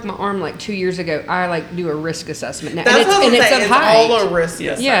 Since I broke my arm like 2 years ago, I like do a risk assessment now. That's and it's, what I and was it's saying. of It's height. all a risk.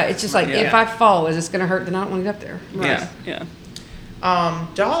 Yeah. Yeah, it's just like assessment. if I fall, is this going to hurt? Then I don't want to get up there. Yeah.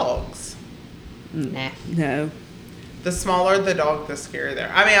 Dogs. Nah. No. The smaller the dog, the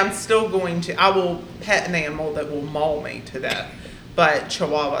scarier. I mean, I'm still going to. I will pet an animal that will maul me to death, but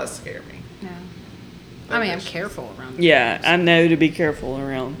Chihuahuas scare me. No. I mean, I'm careful around them. Yeah, I know to be careful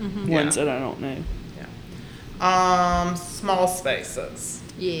around ones Yeah. that I don't know. Small spaces.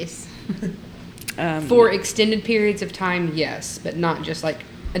 Yes. For extended periods of time, yes, but not just like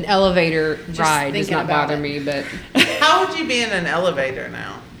an elevator ride does thinking not about bother it. me. But How would you be in an elevator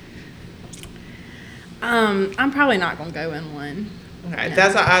now? I'm probably not gonna go in one. Okay, No.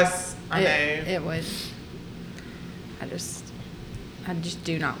 that's I know. It would. I just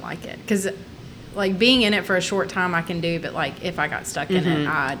do not like it because, like, being in it for a short time I can do, but like if I got stuck in it,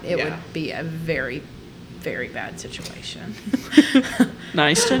 it Yeah. would be a very, very bad situation.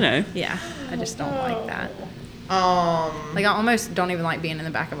 Nice to know. Yeah, I just don't like that. Um, Like I almost don't even like being in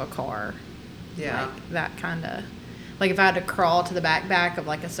the back of a car. yeah. Like that kind of. Like if I had to crawl to the back of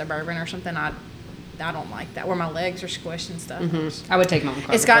like a Suburban or something, I'd I don't like that. Where my legs are squished and stuff. I would take my own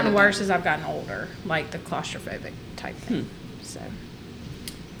car. It's gotten worse as I've gotten older, like the claustrophobic type thing. So,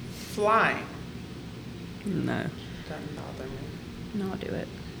 Flying No. doesn't bother me. no, I'll do it.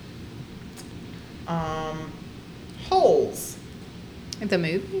 Holes. The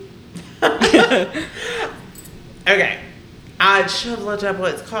movie? Okay. I should have looked up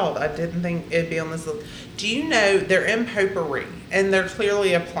what it's called. I didn't think it'd be on this list. Do you know they're in potpourri and they're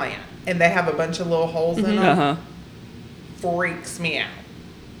clearly a plant and they have a bunch of little holes in them? Uh-huh. Freaks me out.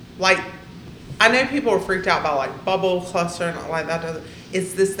 Like, I know people are freaked out by like bubble cluster and all like that.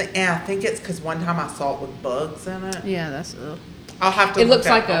 It's this thing, and I think it's because one time I saw it with bugs in it. Yeah, that's. I'll have to. It looks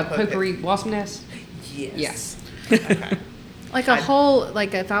look like a potpourri wasp nest. Yes. Yes. Okay. Like a hole,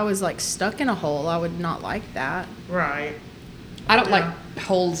 like if I was like stuck in a hole, I would not like that. Right. I don't Yeah. like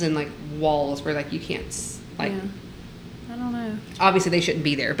holes in like walls where like you can't like. Yeah. I don't know. Obviously, they shouldn't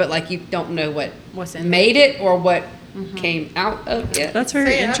be there, but like you don't know What's in made it or what came out of it. That's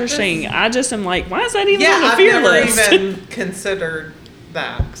very See, interesting. I just am like, why is that even Yeah, on the I've fear never list? even considered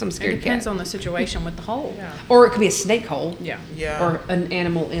that. 'Cause I'm It scared depends cat. on the situation with the hole. Yeah. Or it could be a snake hole. Yeah. Yeah. Or an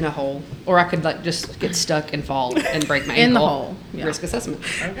animal in a hole. Or I could like just get stuck and fall and break my In the ankle. hole, yeah. Risk assessment.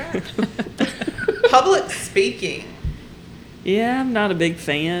 Okay. Public speaking. Yeah, I'm not a big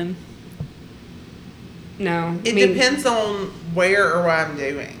fan. No. It I mean, depends on where or what I'm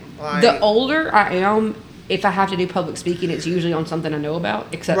doing. Like, The older I am, if I have to do public speaking, it's usually on something I know about,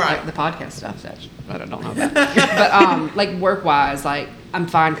 except Right. like the podcast stuff that I don't know about. But like work wise, like I'm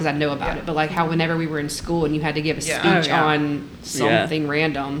fine because I know about Yeah. it. But like how whenever we were in school and you had to give a Yeah. speech Oh, yeah. on something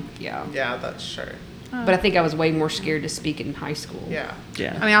random, yeah. yeah, that's true. But I think I was way more scared to speak in high school. Yeah.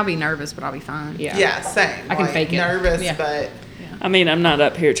 Yeah. I mean, I'll be nervous, but I'll be fine. Yeah. Yeah, same. I can Like, fake it. Nervous, Yeah. but I mean, I'm not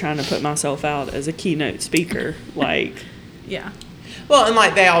up here trying to put myself out as a keynote speaker. Like, Yeah. well, and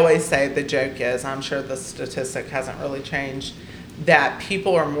like they always say, the joke is, I'm sure the statistic hasn't really changed, that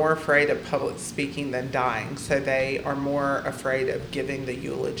people are more afraid of public speaking than dying. So they are more afraid of giving the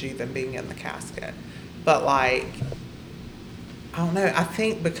eulogy than being in the casket. But like, I don't know. I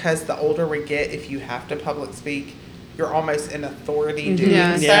think because the older we get, if you have to public speak, you're almost in authority doing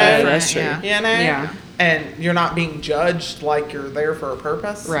Yeah, so. Yeah, that's true. Yeah. You know? Yeah. And you're not being judged like you're there for a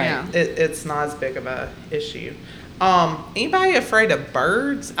purpose. Right. Yeah. It's not as big of a issue. Anybody afraid of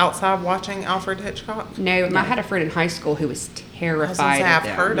birds outside watching Alfred Hitchcock? No, I had a friend in high school who was I was terrified gonna say, I've of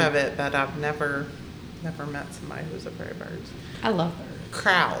them. heard of it, but I've never met somebody who's afraid of birds. I love birds.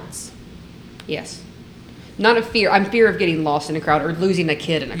 Crowds. Yes. Not a fear. I'm fear of getting lost in a crowd or losing a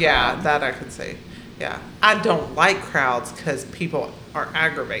kid in a Yeah, crowd. that I could see. Yeah. I don't like crowds because people are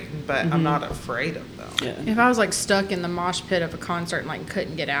aggravating, but I'm not afraid of them. yeah. If I was like stuck in the mosh pit of a concert and like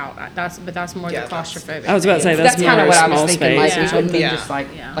couldn't get out, that's more Yeah, the that's- claustrophobic. I was about to say thing. that's That's more kind of a what I was small thinking. Like, space. it wouldn't be Yeah. just like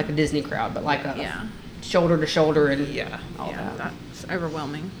Yeah. like a Disney crowd, but like a Yeah. shoulder to shoulder and Yeah. all Yeah, that. that's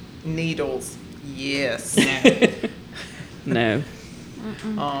overwhelming. Needles. Yes. No.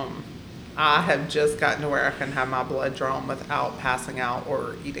 I have just gotten to where I can have my blood drawn without passing out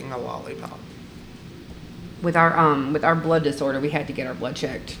or eating a lollipop. With our blood disorder, we had to get our blood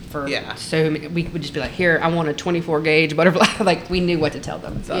checked for Yeah. so many, we would just be like, here, I want a 24 gauge butterfly. Like we knew what to tell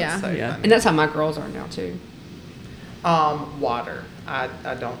them. That's Yeah. so Yeah. funny. And that's how my girls are now too. Water. I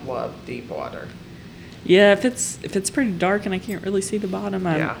don't love deep water. Yeah, if it's pretty dark and I can't really see the bottom,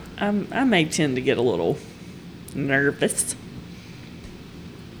 Yeah. I may tend to get a little nervous.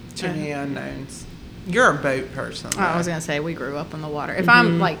 Too many unknowns. You're a boat person. I was though. gonna say we grew up on the water. If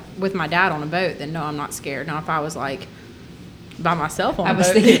I'm like with my dad on a boat, then no, I'm not scared. Now if I was like by myself on I a was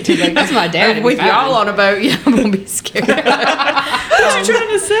boat, thinking too, like, that's my dad. Or with y'all on a boat, yeah, I'm gonna be scared. What you trying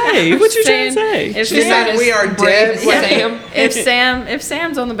to say? What you trying to say? If She said Sam, we are brave dead. as Sam. if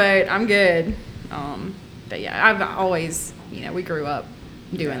Sam's on the boat, I'm good. But yeah, I've always, we grew up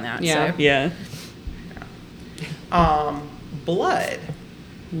doing that. Yeah. So. Yeah. Blood.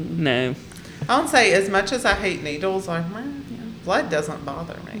 No. I don't say as much as I hate needles, like blood doesn't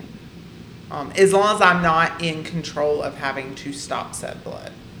bother me. As long as I'm not in control of having to stop said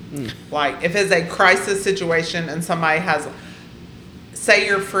blood. Like if it's a crisis situation and somebody has, say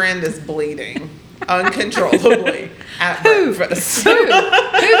your friend is bleeding uncontrollably at breakfast, Who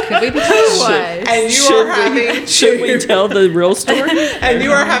could we be talking about? and you are having Should we tell the real story? and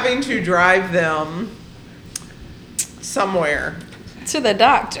you are having to drive them somewhere To the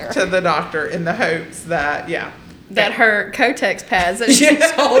doctor. to the doctor in the hopes that That her Kotex pads that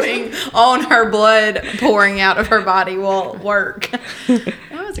she's holding on her blood pouring out of her body will work. That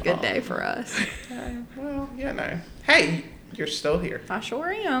was a good day for us. well, hey, you're still here. I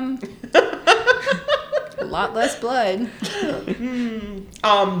sure am. A lot less blood.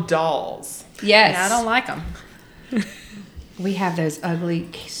 Dolls. Yes. Yeah, I don't like them. We have those ugly,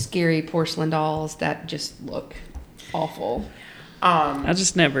 scary porcelain dolls that just look awful. I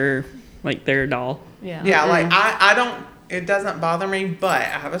just never like their doll. Yeah. Yeah, like I don't. It doesn't bother me, but I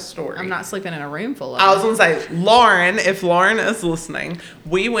have a story. I'm not sleeping in a room full of I was them. gonna say, Lauren, if Lauren is listening,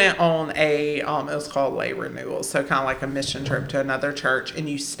 we went on a it was called lay renewal, so kind of like a mission trip to another church, and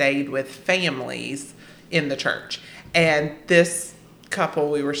you stayed with families in the church. And this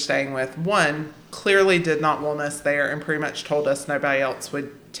couple we were staying with, one clearly did not want us there, and pretty much told us nobody else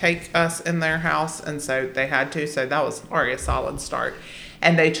would take us in their house, and so they had to. So that was already a solid start.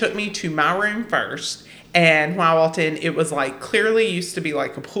 And they took me to my room first. And when I walked in, it was like clearly used to be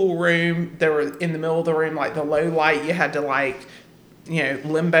like a pool room. There were in the middle of the room, like the low light, you had to like,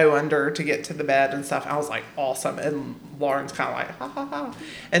 limbo under to get to the bed and stuff. I was like, awesome. And Lauren's kind of like, ha ha ha.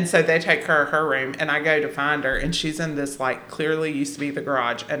 And so they take her to her room, and I go to find her, and she's in this like clearly used to be the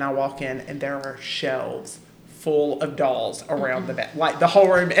garage. And I walk in, and there are shelves full of dolls around the bed, like the whole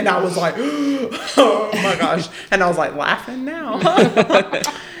room. And I was like, oh my gosh. And I was like laughing now.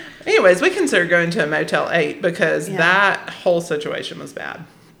 Anyways, we considered going to a Motel 8 because that whole situation was bad.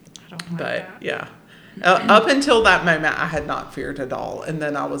 I don't like But that. yeah, up until that moment, I had not feared a doll, and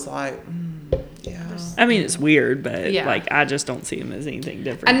then I was like, yeah. I mean, it's weird, but Yeah. like I just don't see them as anything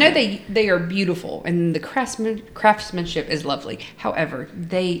different. I know they are beautiful, and the craftsmanship is lovely. However,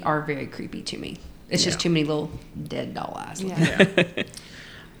 they are very creepy to me. It's just too many little dead doll eyes. Yeah.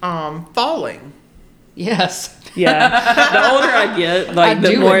 Falling. Yes. Yeah. The older I get, like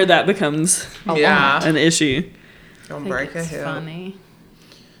the do more it. that becomes Yeah. an issue. Don't I think break a it's hip. funny.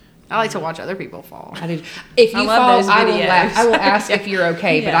 I like to watch other people fall. I do. If I you love fall, those I will videos. laugh. I will ask if you're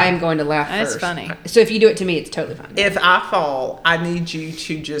okay, but Yeah. I am going to laugh That's first. funny. So if you do it to me, it's totally fine. If I fall, I need you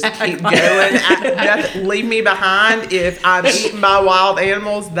to just keep going. Leave me behind. If I'm eaten by wild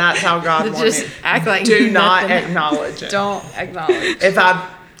animals, that's how God wants Just me. act like Do not nothing- acknowledge it. Don't acknowledge. If I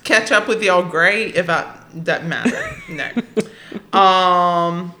catch up with y'all, great. If I doesn't matter. No.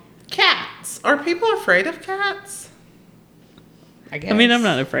 Cats. Are people afraid of cats? I guess. I mean, I'm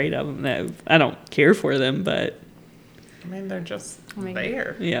not afraid of them. No, I don't care for them, but I mean, they're just mean-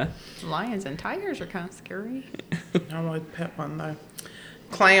 there. yeah. Lions and tigers are kind of scary. I would pet one though.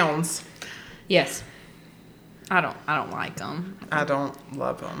 Clowns. Yes. I don't like them. I don't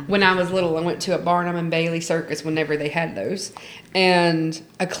love them. When I was little, I went to a Barnum and Bailey circus whenever they had those, and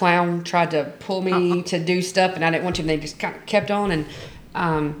a clown tried to pull me to do stuff, and I didn't want to. And they just kind of kept on, and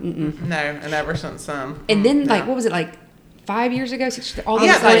No, and ever since then. and then no. like what was it like 5 years ago? All those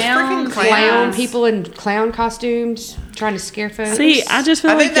Yeah, those like freaking clown clowns. people in clown costumes trying to scare folks. See, I just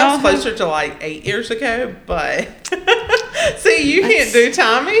feel I like think that y'all was closer to like 8 years ago, but see, you can't do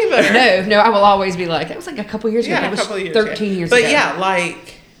time either. No, I will always be like, that was like a couple years ago. Yeah, That a was couple of years 13 ago. years but ago. yeah,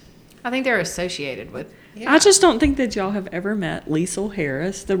 like I think they're associated with. yeah. I just don't think that y'all have ever met Liesl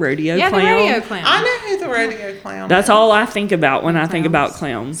Harris, the rodeo Yeah, clown. the radio clown. I know who the rodeo clown That's is. all I think about when I think about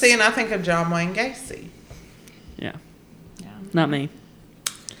clowns. See, and I think of John Wayne Gacy. Yeah, Yeah. not me.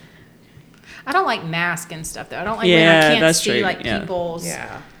 I don't like masks and stuff though. I don't like when Yeah, I can't that's see true. like Yeah. people's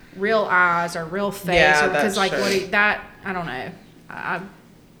Yeah. real eyes or real face. Yeah, Because that's like true. that, I don't know. I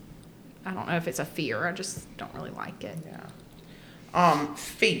don't know if it's a fear. I just don't really like it. Yeah.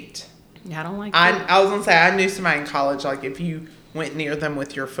 Feet. Yeah, I don't like. I it. was gonna say I knew somebody in college, like if you went near them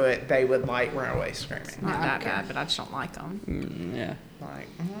with your foot, they would like run away screaming. Not I that don't care. bad, but I just don't like them. Yeah. Like,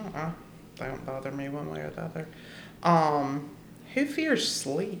 they don't bother me one way or the other. Who fears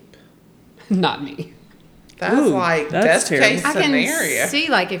sleep? Not me. That's Ooh, like that's best terrible. case I can scennario. see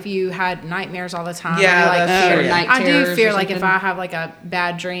like if you had nightmares all the time. Yeah, or, like that's fear. true. Night I do terrors fear or like if something. I have like a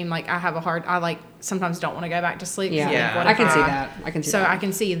bad dream, like I like sometimes don't want to go back to sleep. 'cause I Yeah, think, what I if can see that. I can see So that. I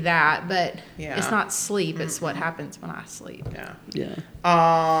can see that, but Yeah. it's not sleep. It's what happens when I sleep. Yeah. Yeah.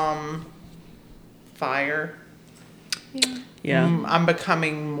 Fire. Yeah, Yeah. I'm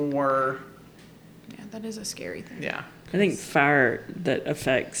becoming more. yeah, that is a scary thing. Yeah. I think fire that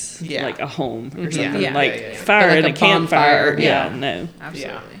affects Yeah. like a home or Yeah. something. Yeah. Like Yeah, yeah, yeah. fire Or like in a a campfire. bonfire. Yeah. Yeah. No.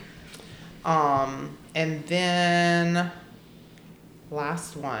 Absolutely. And then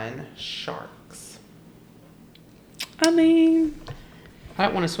last one, sharks. I mean, I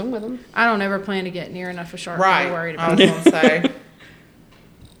don't want to swim with them. I don't ever plan to get near enough a shark. Right. I'm worried I about was it. gonna say.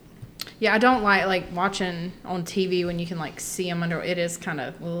 Yeah, I don't like watching on TV when you can like see them under. It is kind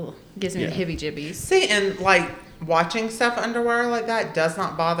of gives me Yeah. the heebie-jeebies. See, and like watching stuff underwater like that does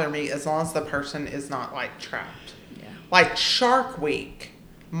not bother me as long as the person is not like trapped. Yeah. Like Shark Week,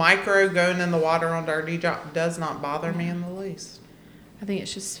 micro going in the water on dirty job does not bother me in the least. I think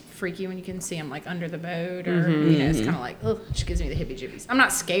it's just freaky when you can see them like under the boat, or you know, it's kind of like, oh, it just gives me the hippie-jibbies. I'm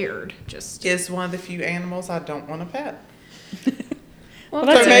not scared. Just It's one of the few animals I don't want to pet. Well,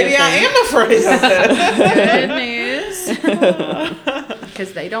 So maybe I am afraid of it. good news,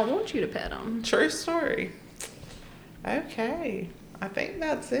 because they don't want you to pet them. True story. Okay. I think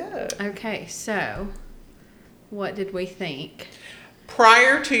that's it. Okay, so what did we think?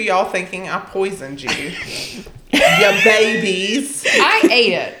 Prior to y'all thinking I poisoned you, you babies. I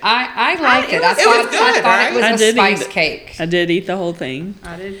ate it. I liked it. I was thought good, right? it was I a did spice eat it. cake. I did eat the whole thing.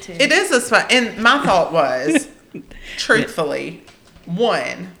 I did too. It is a spice. And my thought was, truthfully,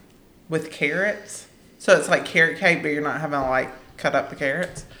 one, with carrots. So it's like carrot cake, but you're not having to like cut up the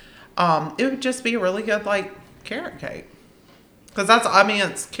carrots. It would just be a really good like carrot cake. Because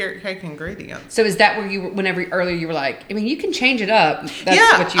it's carrot cake ingredients. So is that where you, whenever earlier you were like, I mean, you can change it up. That's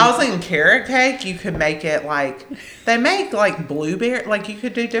Yeah, what you, I was thinking carrot cake. You could make it like, they make like blueberry, like you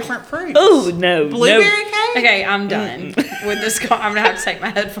could do different fruits. Oh, no. Blueberry no. cake? Okay, I'm done with this. I'm gonna have to take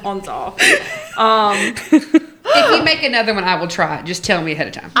my headphones off. if you make another one, I will try it. Just tell me ahead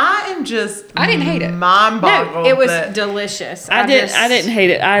of time. I am just I didn't hate it. mind-boggled. No, it was that- delicious. I didn't hate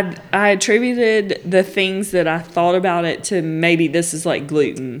it. I attributed the things that I thought about it to maybe this is like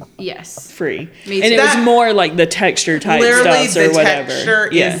gluten Yes, free. Me And too. it was That- more like the texture type Literally, stuff or the whatever. texture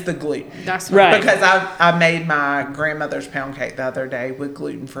yeah. is the gluten. that's Right. Because I made my grandmother's pound cake the other day with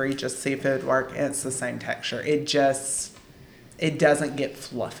gluten-free just to see if it would work, and it's the same texture. It doesn't get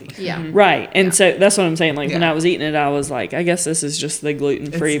fluffy. Yeah. Right. And so that's what I'm saying. Like when Yeah. I was eating it, I was like, I guess this is just the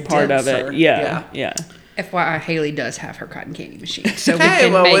gluten-free It's part of denser. it. Yeah. Yeah. FYI, Haley does have her cotton candy machine. So Hey, we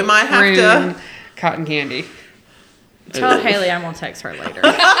can well, we make might have to- prune cotton candy. Tell Haley I'm gonna text her later.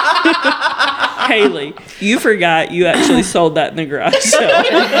 Haley, you forgot you actually sold that in the garage sale.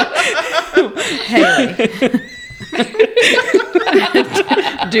 Haley,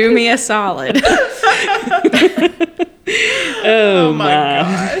 do me a solid. Oh, my my.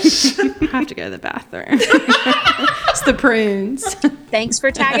 gosh. I have to go to the bathroom. It's the prunes. Thanks for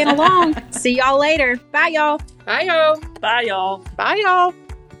tagging along. See y'all later. Bye, y'all. Bye, y'all. Bye, y'all. Bye, y'all.